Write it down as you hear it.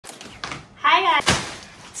Hi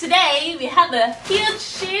guys! Today we have a huge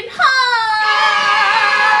Shein haul!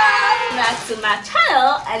 Back to my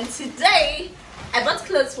channel, and today I bought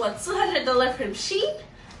clothes for $200 from Shein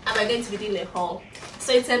and we're going to be doing a haul.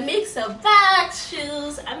 So it's a mix of bags,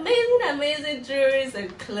 shoes, amazing jewelries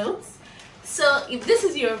and clothes. So if this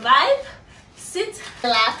is your vibe, sit,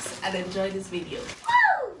 relax and enjoy this video. Woo!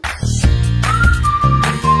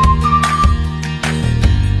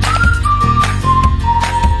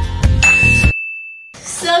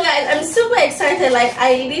 So guys, I'm super excited. Like,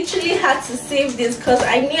 I literally had to save this because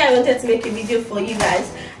I knew I wanted to make a video for you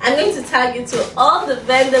guys. I'm going to tag you to all the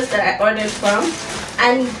vendors that I ordered from.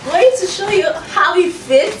 I'm going to show you how it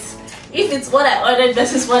fits, if it's what I ordered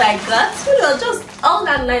versus what I got, you know, just all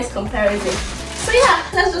that nice comparison. So yeah,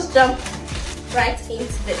 let's just jump right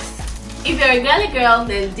into this. If you're a girly girl,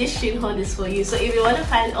 then this Shein haul is for you. So if you want to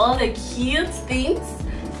find all the cute things,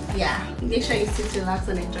 yeah, make sure you sit, relax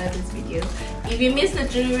and enjoy this video. If you missed the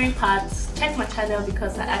jewelry parts, check my channel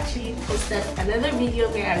because I actually posted another video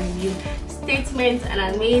where I reviewed statements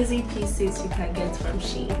and amazing pieces you can get from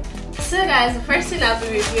Shein. So guys, the first thing I'll be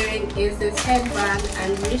reviewing is this headband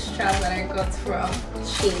and wrist strap that I got from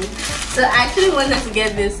Shein. So I actually wanted to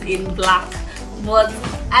get this in black, but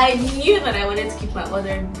I knew that I wanted to keep my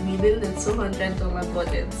order within the $200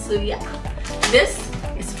 budget. So yeah, this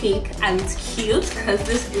is pink and it's cute because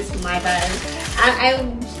this is my bag,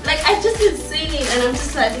 and I just been seeing it and I'm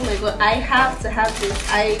just like, oh my god, I have to have this.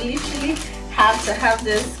 I literally have to have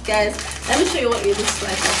this, guys. Let me show you what it looks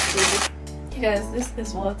like actually. You guys, this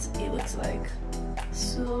is what it looks like.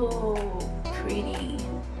 So pretty.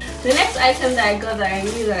 The next item that I got that I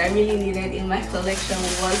knew that I really needed in my collection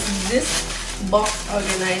was this box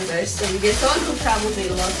organizer. So if you're someone who travels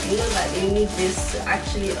a lot, you know that you need this to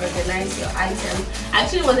actually organize your item. I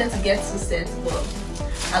actually wanted to get 2 sets, but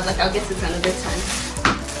I was like, I'll get it another time.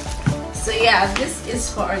 So yeah, this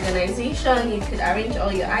is for organization. You could arrange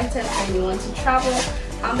all your items when you want to travel.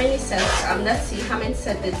 How many sets? Let's see, how many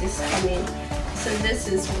sets did this come in? So this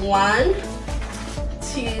is 1,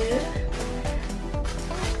 2,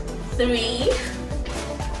 3,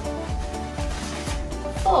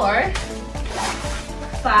 4,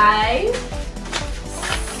 5,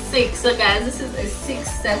 6. So guys, this is a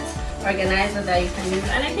 6-set organizer that you can use,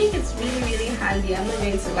 and I think it's really handy. I'm not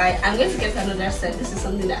going to lie, I'm going to get another set. This is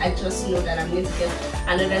something that I just know that I'm going to get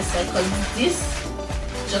another set because this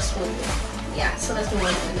just won't do. Yeah, so let's move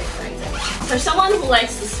on to the next item. For someone who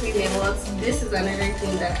likes to swim a lot, this is another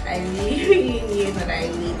thing that I really knew that I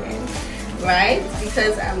needed, right?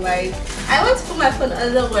 Because I'm like, I want to put my phone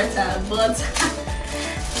under water, but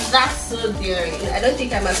that's so daring. I don't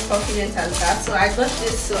think I'm as confident as that. So I got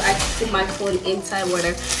this so I can put my phone inside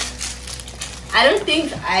water. I don't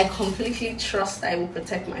think I completely trust I will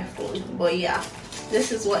protect my phone, but yeah,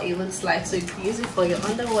 this is what it looks like. So you can use it for your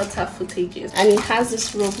underwater footages, and it has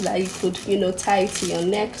this rope that you could, you know, tie to your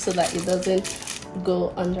neck so that it doesn't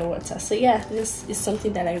go underwater. So yeah, this is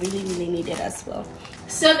something that I really needed as well.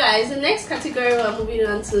 So guys, the next category we're moving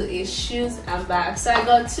on to is shoes and bags. So I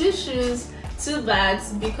got 2 shoes, 2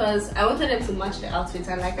 bags because I wanted them to match the outfit,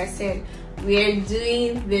 and like I said, we're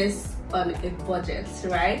doing this on a budget,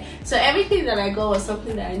 right? So everything that I got was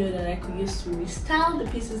something that I know that I could use to restyle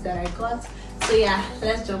the pieces that I got. So yeah,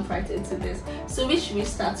 let's jump right into this. So which should we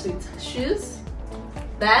start with? Shoes,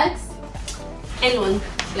 bags, anyone?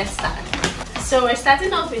 Let's start. So we're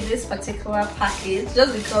starting off with this particular package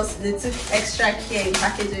just because they took extra care in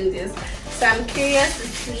packaging this. So I'm curious to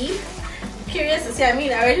see. I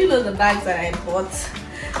mean, I already know the bags that I bought,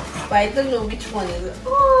 but I don't know which one is it.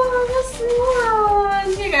 Oh, that's the one.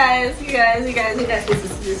 You guys need to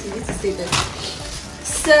see this. You need to see this.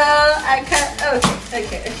 So I can't.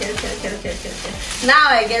 Okay. Now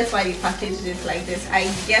I guess why you packaged it like this.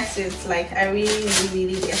 I get it. Like, I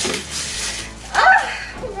really get it.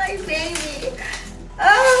 Oh, my baby.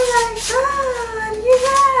 Oh my god, you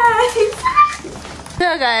guys.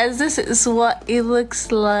 So guys, this is what it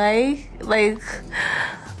looks like. Like,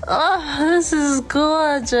 oh, this is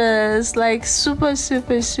gorgeous. Like, super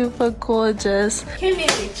gorgeous. Came in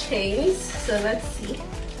with chains, so let's see.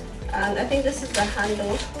 And I think this is the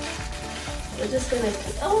handle. We're just gonna,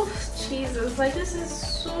 oh Jesus, like this is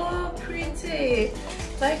so pretty.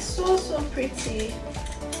 Like so pretty.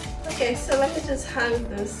 Okay, so let me just hang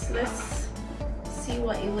this. Let's see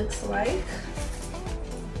what it looks like.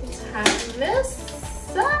 Let's hang this.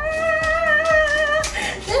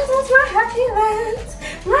 This is my happy lens.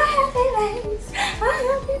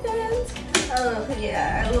 Oh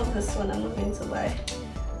yeah, I love this one. I'm not going to lie.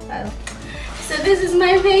 So this is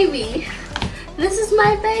my baby.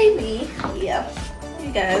 Yeah,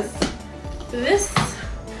 you guys, this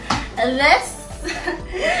this,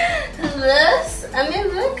 I mean,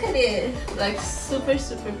 look at it, like super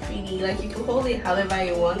pretty. Like you can hold it however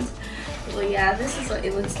you want. But yeah, this is what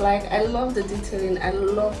it looks like. I love the detailing. I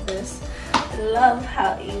love this. I love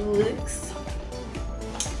how it looks.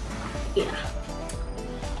 Yeah,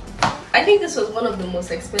 I think this was one of the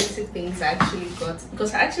most expensive things I actually got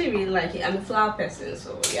because I actually really like it. I'm a flower person,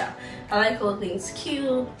 so yeah, I like all things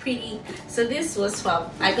cute, pretty. So this was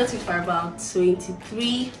for, I got it for about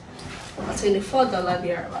 $23 or $24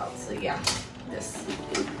 thereabouts. So yeah, this,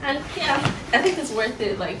 and yeah, I think it's worth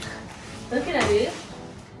it. Like looking at it,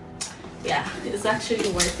 yeah, it's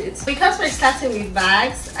actually worth it. Because we're starting with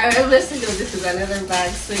bags, I remember saying this is another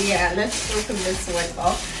bag. So yeah, let's open this one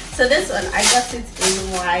up. So this one, I got it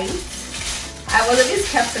in white. I was a bit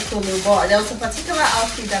skeptical, but there was a particular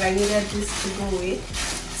outfit that I needed this to go with.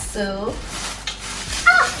 So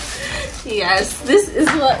yes, this is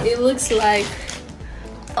what it looks like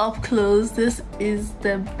up close. This is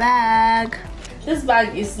the bag. This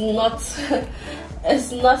bag is not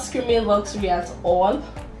it's not screaming luxury at all.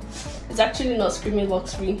 It's actually not screaming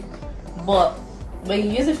luxury, but when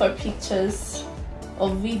you use it for pictures or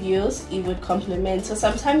videos, it would complement. So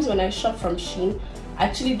sometimes when I shop from Shein, I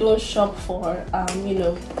actually don't shop for you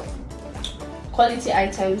know, quality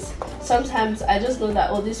items. Sometimes I just know that,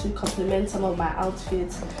 oh, this will complement some of my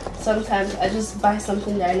outfits. Sometimes I just buy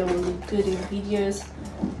something that I know will look good in videos.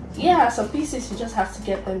 Yeah, some pieces you just have to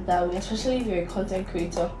get them that way, especially if you're a content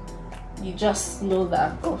creator. You just know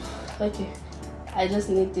that, oh, okay, I just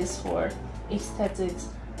need this for aesthetics.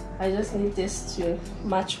 I just need this to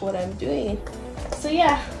match what I'm doing. So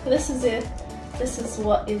yeah, this is it. This is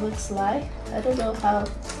what it looks like. I don't know how.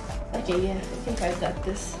 Okay, yeah, I think I got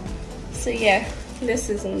this. So yeah, this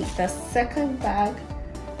is the second bag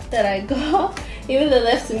that I got. Even though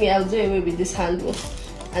left to me, I'll do away with this handle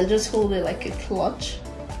and just hold it like a clutch.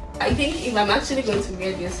 I think if I'm actually going to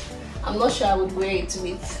wear this, I'm not sure I would wear it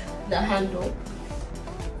with the handle.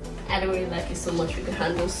 I don't really like it so much with the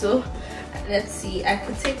handle. So let's see, I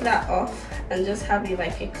could take that off and just have it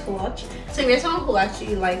like a clutch. So if you're someone who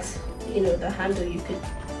actually likes, you know, the handle, you could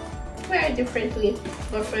wear it differently.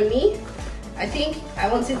 But for me, I think I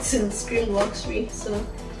want it to scream luxury, so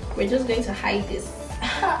we're just going to hide this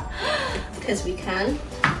because we can.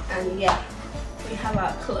 And yeah, we have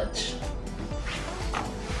our clutch.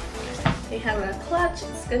 We have our clutch.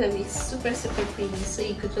 It's gonna be super pretty, so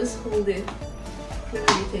you could just hold it maybe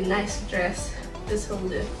with a nice dress. Just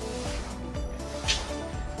hold it.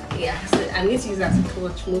 Yeah, so I'm going to use that as a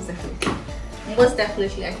clutch most definitely. Most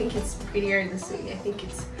definitely, I think it's prettier this way. I think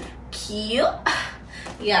it's cute.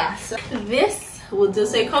 Yeah, so this will do.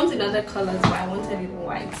 So it comes in other colors, but I wanted it in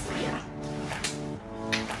white. So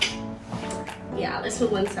yeah, let's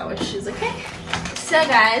move on to our shoes. Okay, so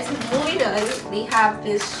guys, moving on, we have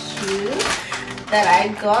this shoe that I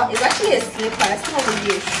got. It's actually a slipper. It's not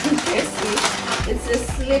really a shoe. It's a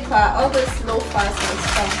slipper. All those loafers and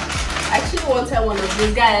stuff. I actually wanted one of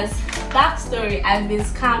these, guys. Backstory: I've been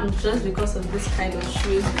scammed just because of this kind of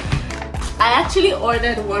shoes. I actually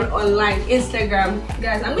ordered one online, Instagram.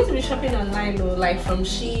 Guys, I'm going to be shopping online though, like from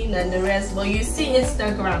Shein and the rest. But you see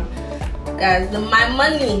Instagram, guys, my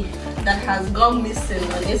money that has gone missing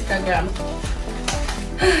on Instagram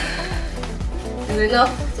is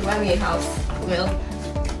enough to buy me a house. Well,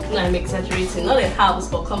 no, I'm exaggerating. Not a house,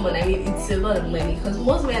 but come on, I mean, it's a lot of money because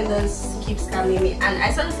most vendors keep scamming me. And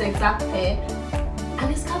I saw this exact pair and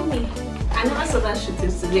it scammed me. I never saw that shit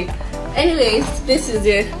till today. Anyways, this is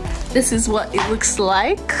it. This is what it looks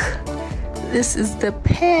like. This is the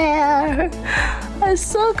pair. It's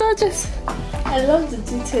so gorgeous. I love the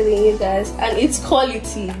detailing, you guys, and it's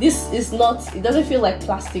quality. This is not, it doesn't feel like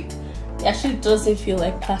plastic. It actually doesn't feel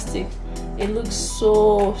like plastic. It looks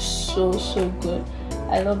so good.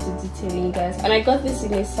 I love the detailing, guys. And I got this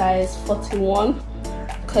in a size 41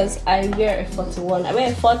 because I wear a 41. I wear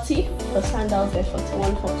a 40 for sandals and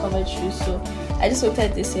 41 for covered shoes. So I just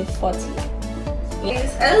wanted this in 40.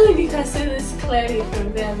 Yes, I don't know if you can see this clearly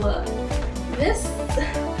from there, but this,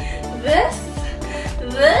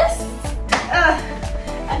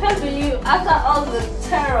 I can't believe after all the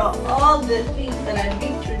terror, all the things that I've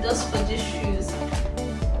been through just for these shoes,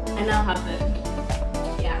 I now have them.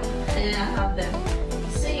 Yeah, I now have them.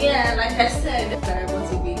 So yeah, like I said, that I want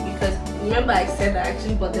to be, because remember I said I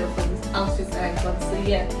actually bought them for this outfit that I got. So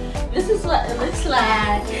yeah, this is what it looks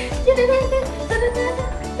like.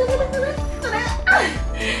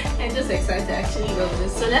 I'm just excited to actually love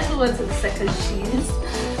this. So let's move on to the second shoes.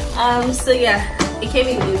 So yeah, it came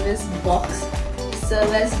in this box. So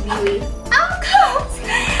let's view it.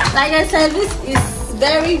 Like I said, this is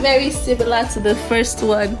very similar to the first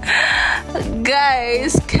one.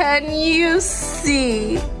 Guys, can you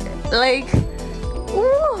see? Like,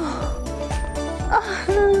 ooh. Oh,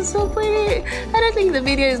 that is so pretty. I don't think the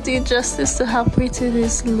video is doing justice to how pretty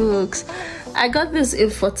this looks. I got this in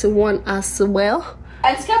 41 as well.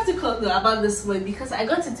 I'm skeptical though about this one because I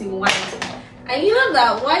got it in white. And you know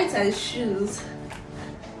that white and shoes.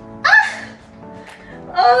 Ah!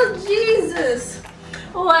 Oh Jesus!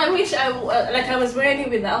 Oh, I wish I was wearing it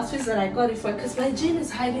with the outfits that I got it for, because my jean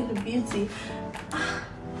is hiding the beauty. Ah.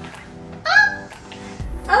 Ah.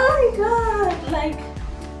 Oh my god! Like,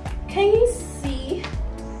 can you see?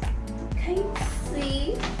 Can you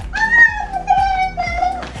see?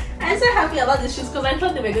 Ah, I'm so happy about the shoes because I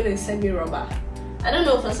thought they were going to send me rubber. I don't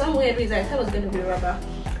know, for some weird reason I thought it was going to be rubber.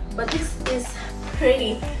 But this is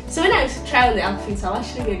pretty. So when I try on the outfits, I'll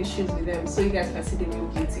actually wear the shoes with them so you guys can see the real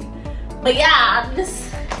beauty. But yeah,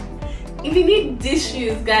 if you need these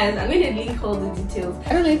shoes, guys, I'm going to link all the details.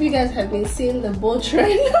 I don't know if you guys have been seeing the bow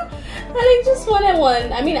trend. And I just wanted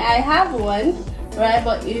one. I mean, I have one, right?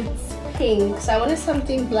 But it's pink. So I wanted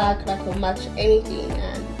something black that could match anything.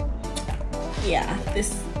 And yeah,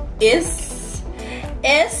 this is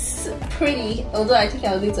pretty. Although I think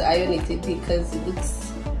I'll need to iron it because it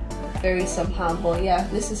looks very somehow. But yeah,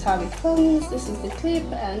 this is how it comes. This is the clip,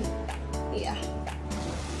 and yeah.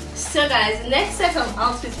 So guys, the next set of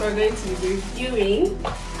outfits we're going to be reviewing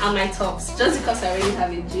are my tops, just because I already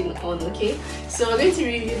have a jean on, okay? So we're going to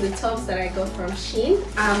review the tops that I got from Shein.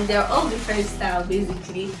 They're all different styles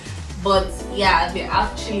basically, but yeah, they're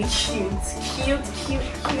actually cute,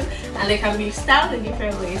 and they can be styled in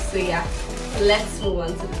different ways. So yeah, let's move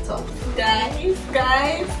on to the top.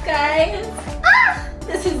 Guys, ah,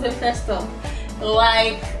 this is the first top.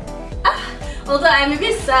 Like, although I'm a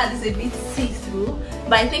bit sad it's a bit see-through,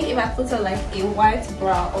 but I think if I put on like a white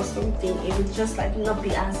bra or something, it would just like not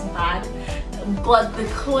be as bad. But the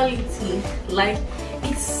quality, like,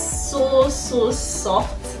 it's so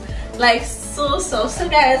soft, like so soft. So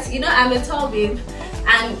guys, you know I'm a tall babe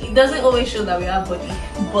and it doesn't always show that we have body,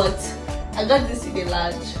 but I got this in a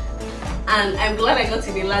large and I'm glad I got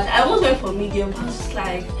it in a large. I almost went for medium, but I was just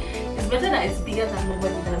like, it's better that it's bigger than my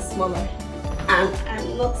body than smaller. And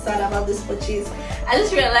I'm not sad about this purchase. I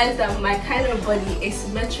just realized that my kind of body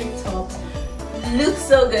asymmetric tops look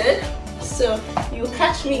so good. So you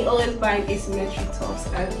catch me always buying asymmetric tops,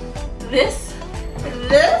 and this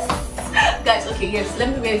guys, okay, yes, let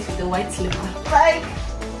me wear it with the white slipper. Like,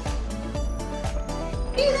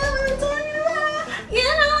 you know what I'm talking about, you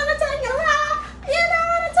know what I'm talking about, you know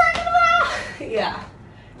what I'm talking about. Yeah,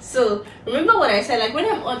 so remember what I said, like when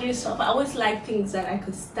I'm ordering stuff, I always like things that I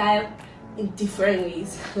could style in different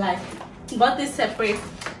ways. Like, bought this separate.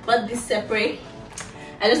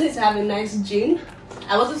 I just need to have a nice jean.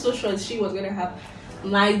 I wasn't so sure she was gonna have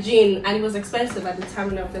my jean, and it was expensive at the time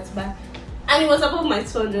when I wanted to buy, and it was above my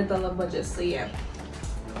 $200 budget. So yeah,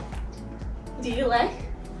 do you like?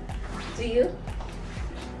 Do you?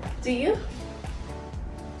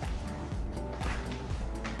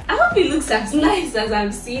 I hope it looks as nice as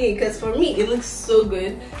I'm seeing it, because for me it looks so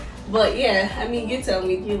good. But yeah, I mean, you tell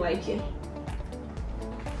me, do you like it?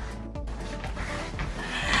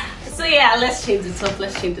 So yeah, let's change the top,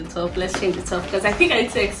 because I think I'm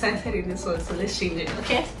too excited in this one, so let's change it,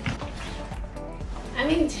 okay? I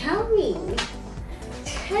mean, tell me.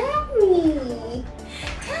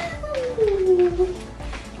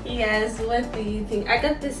 Yes, what do you think? I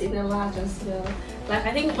got this in a large as well. Like,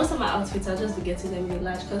 I think most of my outfits I'll just be getting them in a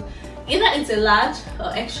large, because either it's a large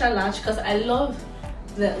or extra large, because I love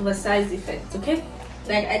the size effect, okay?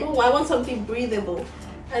 Like, I want something breathable,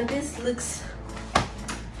 and this looks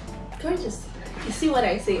gorgeous. You see what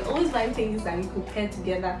I say? Always buy things that you could pair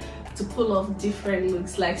together to pull off different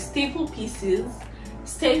looks, like staple pieces.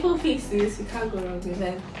 You can't go wrong with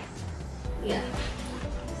them. Yeah.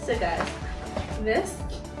 So guys, this,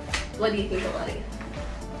 what do you think about it?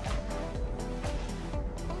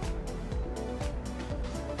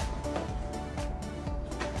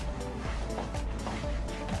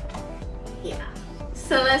 Yeah.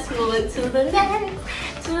 So let's move into the next.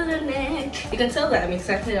 You can tell that I'm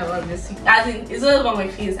excited about this. As in, it's all about my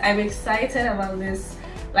face. I'm excited about this.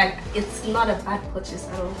 Like, it's not a bad purchase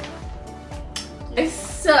at all.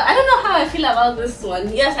 So I don't know how I feel about this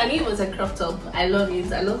one. Yes, I knew it was a crop top. I love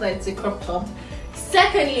it. I love that it's a crop top.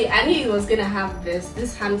 Secondly, I knew it was gonna have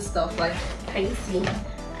this hand stuff. Like, can you see?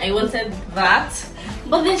 I wanted that.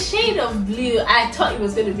 But the shade of blue, I thought it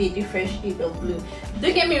was gonna be a different shade of blue.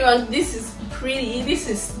 Don't get me wrong, this is pretty, this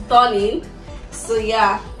is stunning. So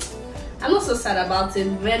yeah, I'm not so sad about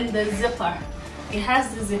it. Then the zipper, it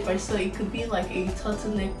has the zipper, so it could be like a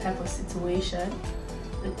turtleneck type of situation.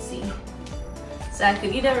 Let's see. So I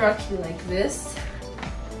could either rock you like this,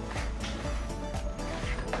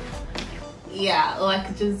 yeah, or I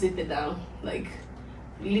could just zip it down, like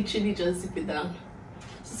literally just zip it down.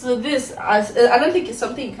 So this, I don't think it's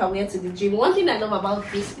something you can wear to the gym. One thing I love about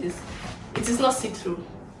this is it is not see-through.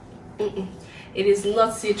 It is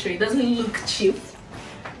not see-through. It doesn't look cheap.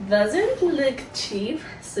 Doesn't look cheap.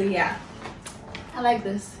 So yeah, I like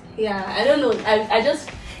this. Yeah, I don't know. I just,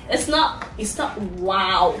 it's not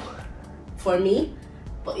wow for me,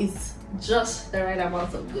 but it's just the right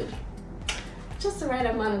amount of good. Just the right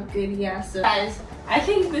amount of good. Yeah. So guys, I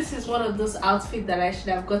think this is one of those outfits that I should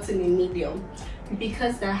have gotten in medium,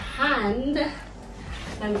 because the hand,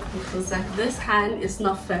 let me come closer, this hand is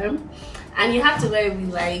not firm, and you have to wear it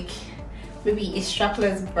with like maybe a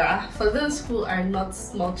strapless bra. For those who are not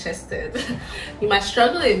small chested, you might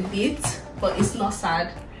struggle a bit, but it's not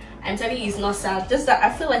sad. I'm telling you, it's not sad, just that I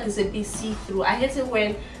feel like it's a bit see-through. I hate it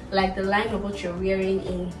when like the line of what you're wearing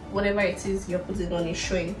in whatever it is you're putting on is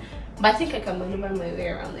showing, but I think I can maneuver my way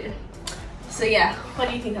around it. So yeah, what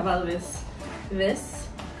do you think about this?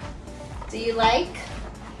 Do you like?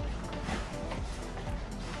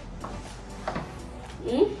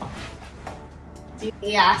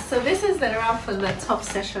 Yeah, so this is the wrap for the top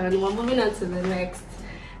session. We're moving on to the next,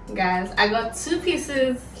 guys. I got 2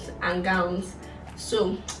 pieces and gowns.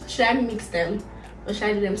 So should I mix them or should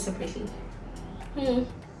I do them separately?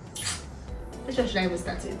 Which one should I even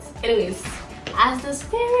start with? Anyways, as the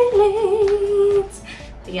spirit leads.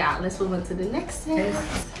 Yeah, let's move on to the next set.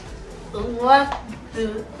 What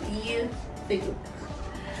do you think?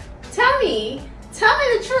 Tell me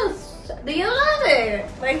the truth. Do you love it?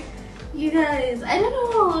 Like, you guys, I don't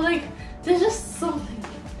know, like there's just something.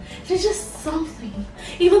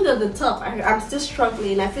 Even though the top, I'm still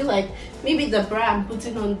struggling. I feel like maybe the bra I'm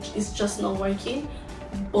putting on is just not working,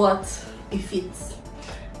 but it fits.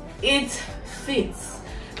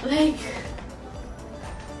 Like,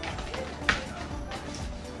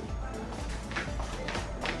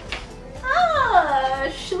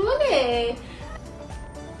 surely.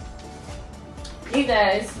 You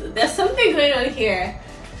guys, there's something going on here.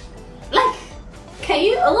 Like, can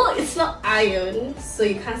you, although it's not iron, so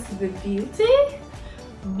you can't see the beauty,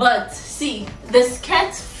 but see, the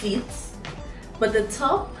skirt fits, but the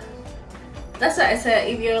top, that's why I said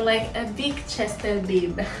if you're like a big chested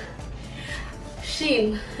babe,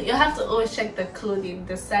 Shein, you have to always check the clothing,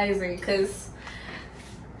 the sizing, because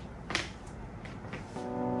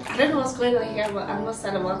I don't know what's going on here, but I'm not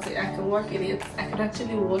sad about it. I can work with it. I can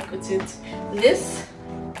actually work with it. This,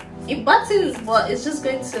 it buttons, but it's just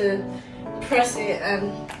going to press it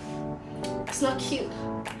and it's not cute.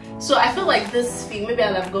 So I feel like this fit, maybe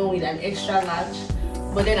I'll have gone with an extra large,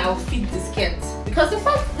 but then I'll fit the skirt, because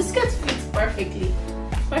the skirt fits perfectly.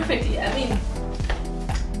 I mean,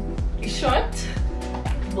 it's short,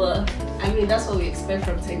 but I mean that's what we expect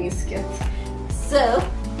from tiny skirts. So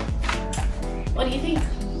what do you think?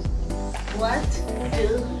 What do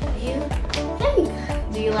you think?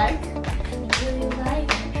 Do you like?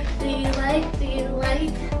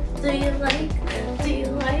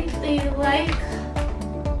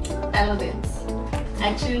 I love it. I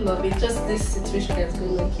actually love it. Just this situation that's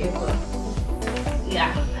going on here, but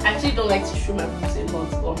yeah, I actually don't like to show my boobs a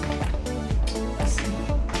lot, but let's see.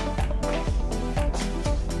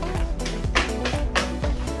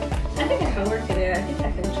 I think I can work with it. I think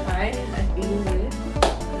I can try. I feel it.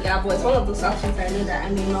 Yeah, but it's one of those outfits I know that I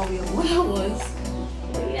may not wear what I was.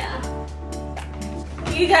 But yeah,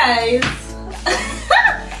 you guys,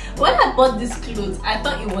 when I bought this clothes, I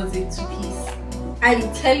thought it was a 2-piece. I'm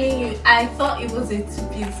telling you, I thought it was a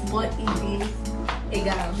 2-piece, but it is a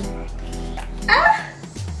gown.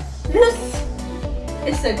 This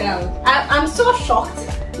is a gown. I'm so shocked.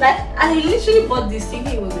 Like, I literally bought this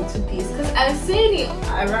thinking it was a 2-piece, because I was seeing it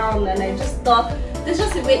around and I just thought, there's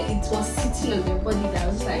just the way it was sitting on the body that I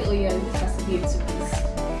was like, oh yeah, this has to be a 2-piece.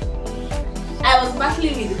 I was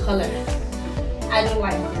battling with the color. I don't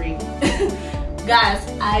like green. Guys,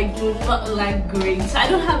 I do not like green, so I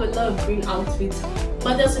don't have a lot of green outfits,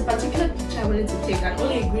 but there's a particular picture I wanted to take and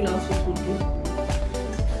only a green outfit would do.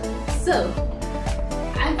 So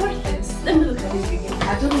I bought this. Let me look at it again.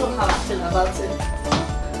 I don't know how I feel about it.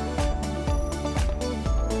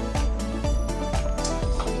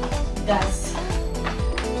 Guys,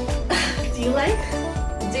 do you like?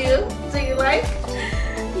 Do you like?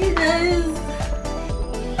 You guys,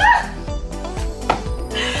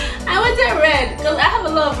 I wanted red because I have a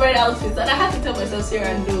lot of red outfits and I have to tell myself,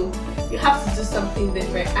 Sarah, no, you have to do something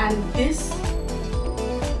different. And this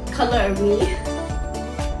color of me,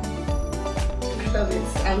 love it.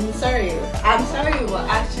 I'm sorry, but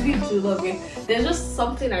I actually do love it. There's just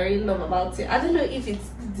something I really love about it. I don't know if it's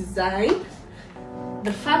the design.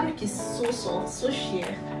 The fabric is so soft, so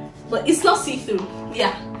sheer, but it's not see-through.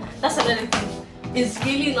 Yeah, that's another thing. It's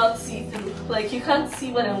really not see-through. Like, you can't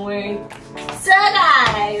see what I'm wearing. So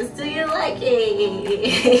guys, do you like it?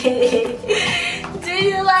 Do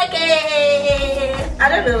you like it? I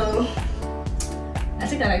don't know. I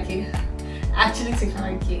think I like it. I actually think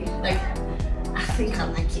I like it. Like, I think I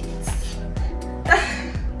like it.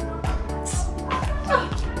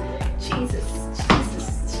 Jesus.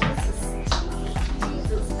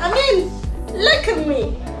 I mean, look at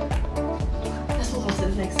me. Let's move on to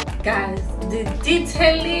the next. Guys, the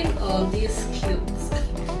detailing on these clothes.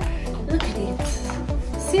 Look at it.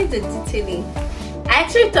 See the detailing. I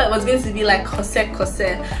actually thought it was going to be like corset,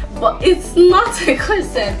 but it's not a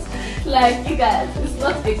corset. Like, you guys, it's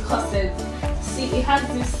not a corset. See, it has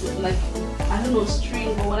this, like, I don't know, string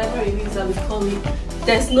or whatever it is that we call it.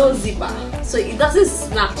 There's no zipper, so it doesn't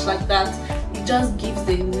snatch like that. It just gives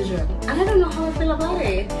the illusion, and I don't know how I feel about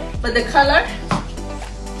it. But the color,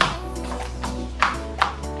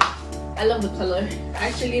 I love the color. I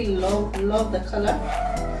actually love the color,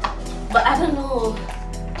 but I don't know.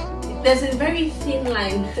 There's a very thin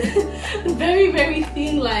line, very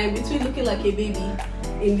thin line between looking like a baby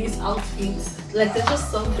in these outfits. Like, there's just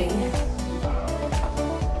something.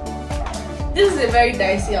 This is a very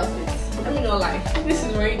dicey outfit. Let me not lie. This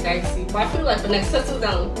is very dicey, but I feel like when I settle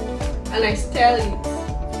down and I style it,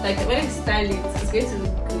 like when I style it, it's going to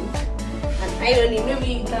look good. And I don't know,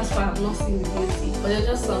 maybe that's why I'm not seeing the beauty, but there's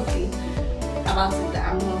just something about it that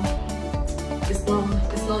I'm not. It's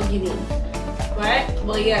not giving, right?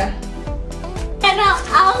 But yeah. Final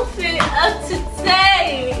outfit of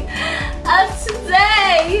today,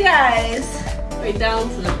 you guys. We're down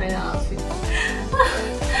to the final outfit.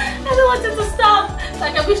 I don't want it to stop.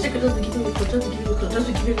 Like, I wish they could just be giving me clothes, just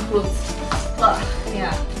be giving me clothes. But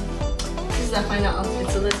yeah, this is the final outfit,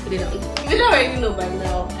 so let's put it on. If you don't already know by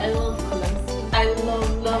now, I love colors. I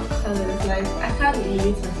love colors. Like, I can't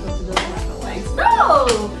limit myself to just black and white.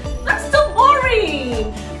 No, that's too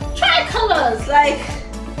boring. Try colors. Like,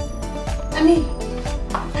 I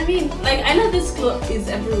mean, like, I know this cloth is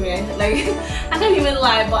everywhere. Like, I can't even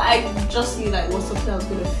lie, but I just knew that it was something that was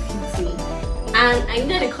gonna fit me. And I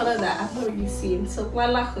needed a color that I've not really seen, so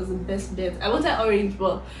lilac was the best bet. I wanted orange,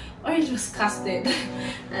 but orange was casted,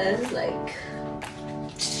 and I was like,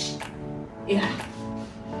 yeah.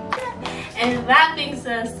 And that brings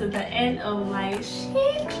us to the end of my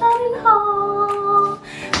Shein Try N Haul.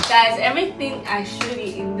 Guys, everything I showed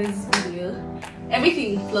you in this video,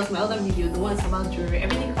 everything plus my other video, the ones about jewelry,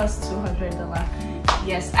 everything costs $200.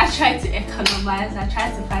 Yes, I tried to economize. I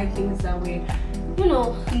tried to find things that were, you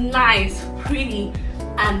know, nice, pretty,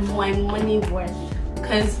 and my money worth.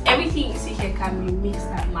 Because everything you see here can be mixed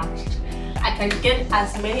and matched. I can get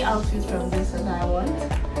as many outfits from this as I want,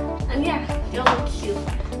 and yeah, they all look cute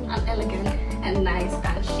and elegant and nice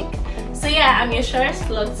and chic. So yeah, I'm your surest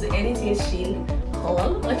plug to anything Shein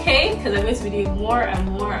haul, okay? Because I'm going to be doing more and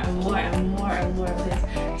more of this.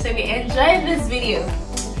 So if you enjoyed this video,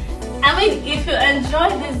 I mean, if you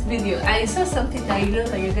enjoyed this video and you saw something that you know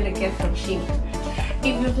that you're gonna get from Shein,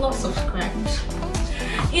 if you've not subscribed,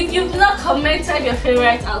 if you've not commented your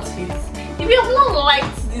favorite outfits, if you have not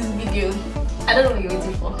liked this video, I don't know what you're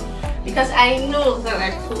waiting for. Because I know that I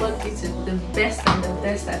plugged it to the best and the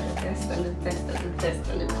best and the best and the best and the best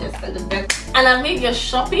and the best and the best, and I made your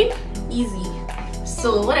shopping easy.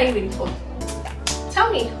 So what are you waiting for? Tell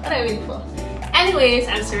me, what are you waiting for? Anyways,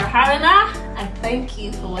 I'm Sarah Harana, and thank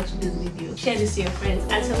you for watching this video. Share this to your friends.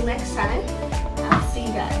 Until next time, I'll see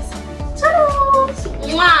you guys. Toodles!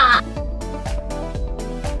 Mwah!